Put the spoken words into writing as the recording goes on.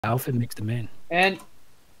Outfit makes the man. And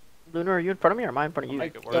Lunar, are you in front of me or am I in front of you? I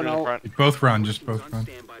don't know. Both run, just both run.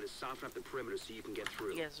 Stand by to soften up the perimeter so you can get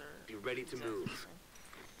through. You guys are... Be ready to move.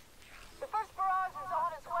 The first barrage is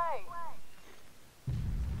on its way.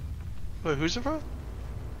 Wait, who's in front?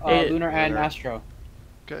 Lunar and Astro.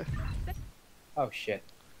 Okay. Oh shit.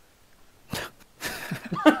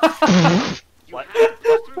 What? I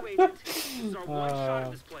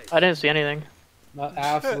I didn't see anything.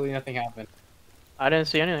 absolutely nothing happened. I didn't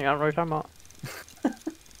see anything. I don't know what you're talking about.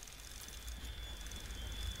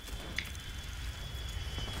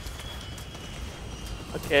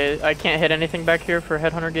 Okay, I can't hit anything back here for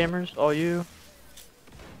Headhunter gamers. All you.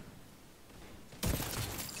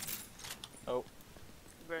 Oh.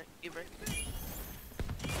 You break.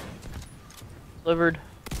 Slivered.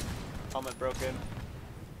 Helmet broken.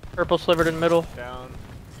 Purple slivered in the middle. Down.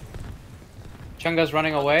 Chunga's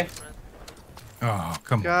running away. Oh,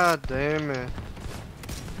 come on. God damn it.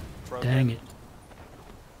 Broken. Dang it.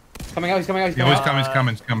 Coming out, he's coming out, he's Yeah, coming he's out. coming, he's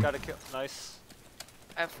coming, he's coming. Gotta kill. Nice.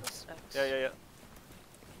 Yeah.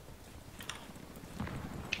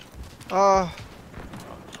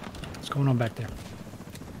 What's going on back there?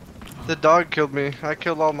 The dog killed me. I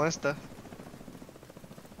killed all my stuff.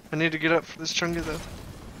 I need to get up for this Chunga though.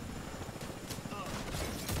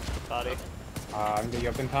 Body. I'm gonna get you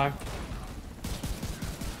up in time.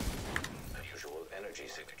 Unusual energy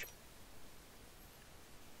signature.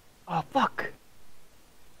 Oh fuck.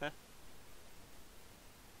 Huh?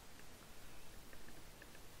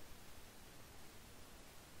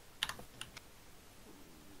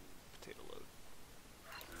 Potato load.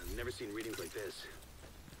 I've never seen readings like this.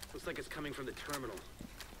 Looks like it's coming from the terminal.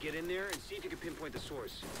 Get in there and see if you can pinpoint the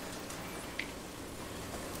source.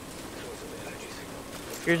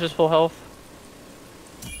 Here's his full health.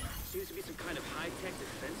 Seems to be some kind of high-tech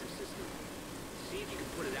defensive system. See if you can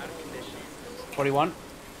put it out of commission. 41.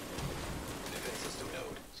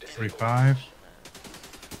 45.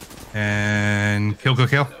 And kill.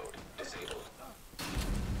 Defense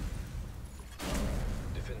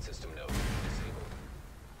system node disabled.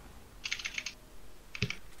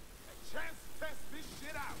 Chance to test this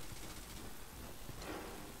shit out.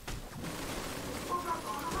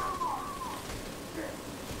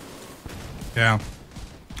 Yeah.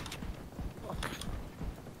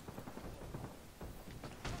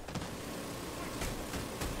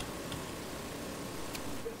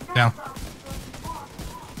 Down.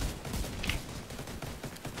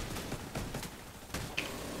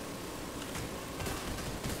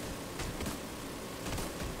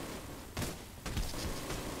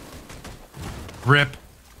 Rip.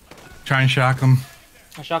 Try and shock him.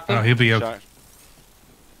 I shocked him. Oh, he'll be okay. Shot.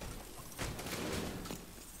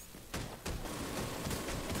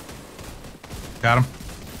 Got him.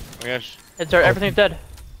 Yes. It's everything's dead.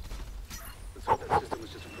 Let's hope that system was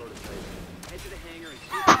just a prototype. Head to the hangar and see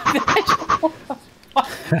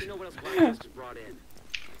if you know what else Blacklist has brought in.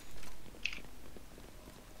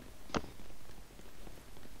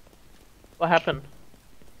 What happened?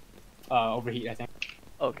 Overheat, I think.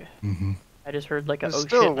 Okay. Mm-hmm. I just heard like a It's oh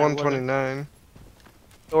still shit. and I wasn't. 129.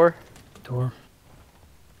 Door. Door.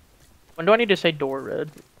 When do I need to say door, Red?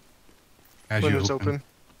 As When you it's open. open.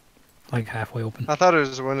 Like halfway open. I thought it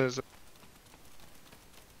was when it was.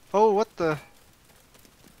 Oh, what the?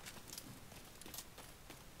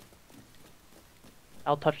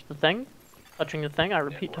 I'll touch the thing. Touching the thing. I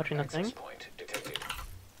repeat, touching the thing.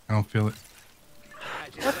 I don't feel it.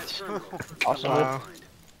 Awesome. Wow.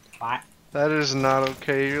 What? That is not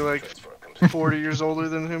okay. You're like 40 years older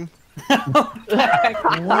than him.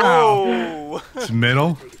 Whoa! It's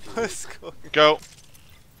middle. Let's go. Go.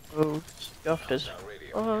 Oh, scuffed as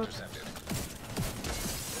fuck.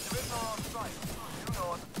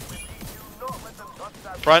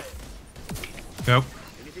 Front. Nope.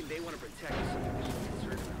 Anything they want to protect is something they should be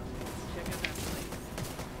concerned about. Check out that plane.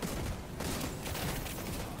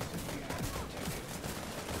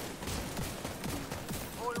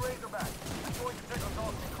 Boy Razorback, I'm going to take us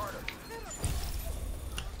off in Carter.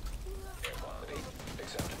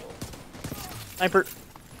 Sniper.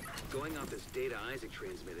 Going off this data Isaac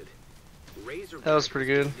transmitted. Razorback That was pretty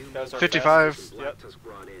good. That was our 55. fastest. Black Yep. Tusk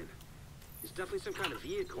brought in. It's definitely some kind of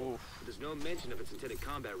vehicle, but there's no mention of its intended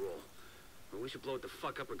combat role. Well, we should blow it the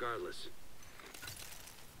fuck up regardless.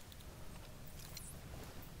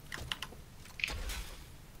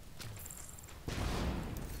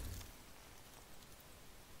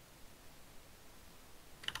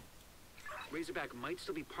 Razorback might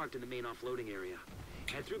still be parked in the main offloading area.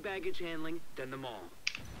 Head through baggage handling, then the mall.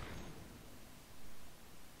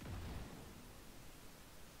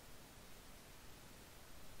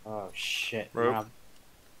 Oh shit. Rope. Now,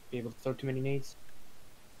 be able to throw too many nades.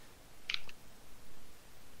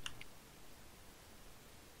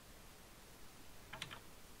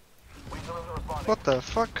 What the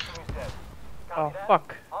fuck? Oh,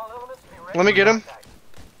 fuck. Let me get him.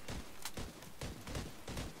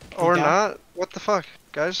 Or down? not. What the fuck,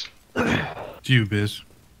 guys? It's you, Biz.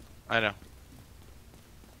 I know.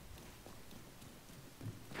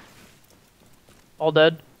 All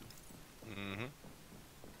dead. Mm-hmm.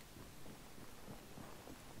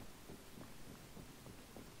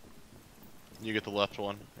 You get the left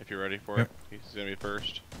one if you're ready for Yep. it. He's gonna be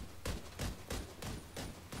first.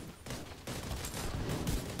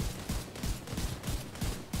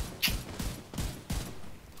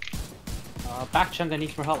 Back chunk, I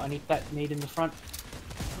need more help. I need that nade in the front.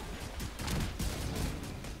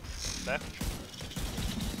 Back.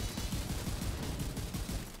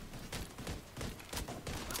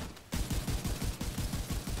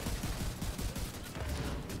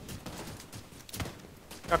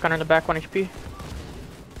 Shotgunner in the back, 1 HP.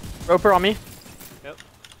 Roper on me.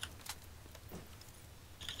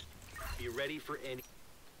 Be ready for any.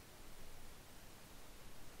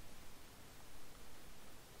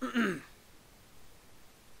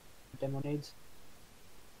 Demo nades.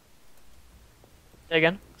 Say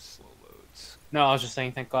again. Slow loads. No, I was just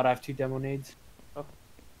saying, thank God I have 2 demo nades.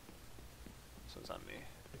 This one's on me.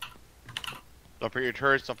 Don't forget your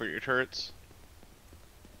turrets. Don't forget your turrets.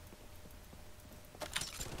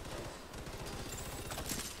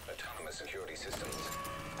 Autonomous security systems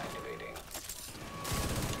activating.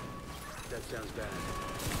 That sounds bad.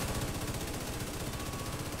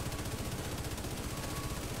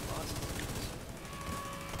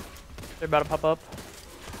 They're about to pop up.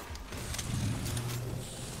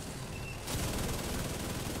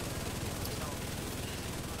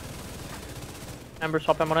 Ember,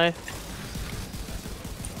 swap M1A.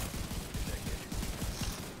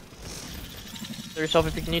 Kill yourself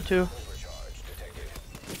if you need to. Overcharge detected.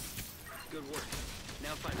 Good work.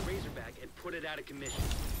 Now find Razorback and put it out of commission.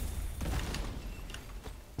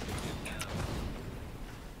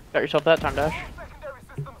 Got yourself that time, Dash. Secondary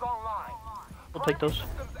systems online. We'll take those.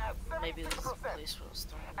 Systems at Maybe this 76%. place was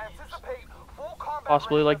throwing names. Anticipate full combat.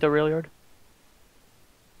 Possibly like the rail yard.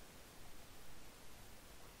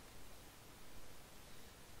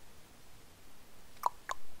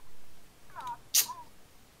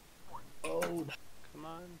 Come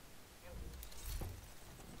on.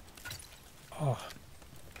 Oh,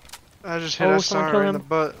 I just hit Oh, a someone star kill in the him.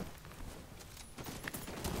 butt.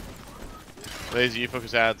 Lazy, you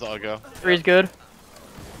focus ads. I'll go. 3 is good. I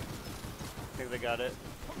think they got it.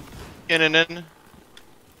 In and in.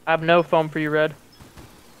 I have no foam for you, Red.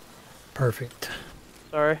 perfect.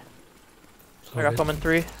 Sorry. So I got good. foam in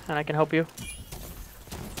 3, and I can help you.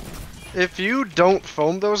 If you don't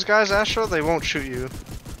foam those guys, Astro, they won't shoot you.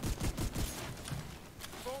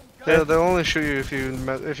 They'll only shoot you if you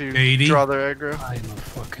 80. draw their aggro. I am a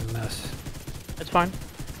fucking mess. It's fine.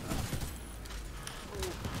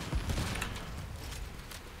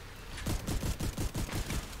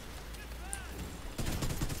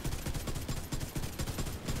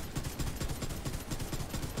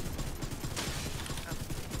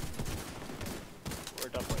 We're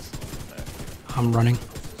definitely slow back. I'm running.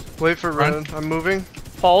 Wait for Run. Red. I'm moving.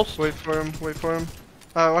 Pulse. Wait for him. Wait for him.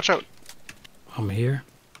 Watch out. I'm here.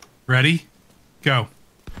 Ready? Go.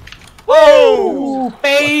 Whoa!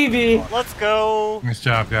 Baby! Let's go. Nice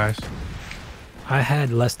job, guys. I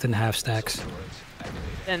had less than half stacks.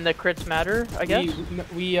 And the crits matter, I guess.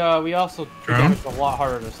 We also Drone? damaged a lot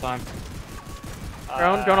harder this time.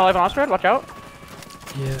 Drone alive on Ostrad, watch out.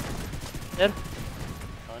 Yeah. Dead.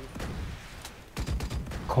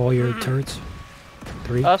 Call your turrets.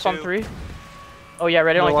 3. Us on 3. Oh yeah,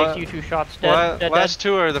 Red, it only La- takes you 2 shots. Dead, dead, Last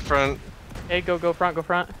 2 are the front. dead. Okay, go front, go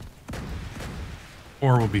front.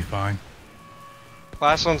 4 will be fine.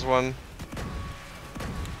 Last one's 1.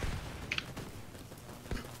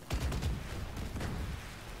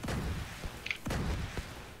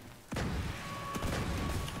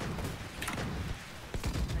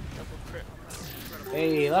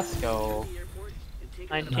 Hey, let's go.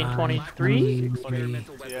 1923 23.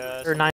 Yeah. or 9.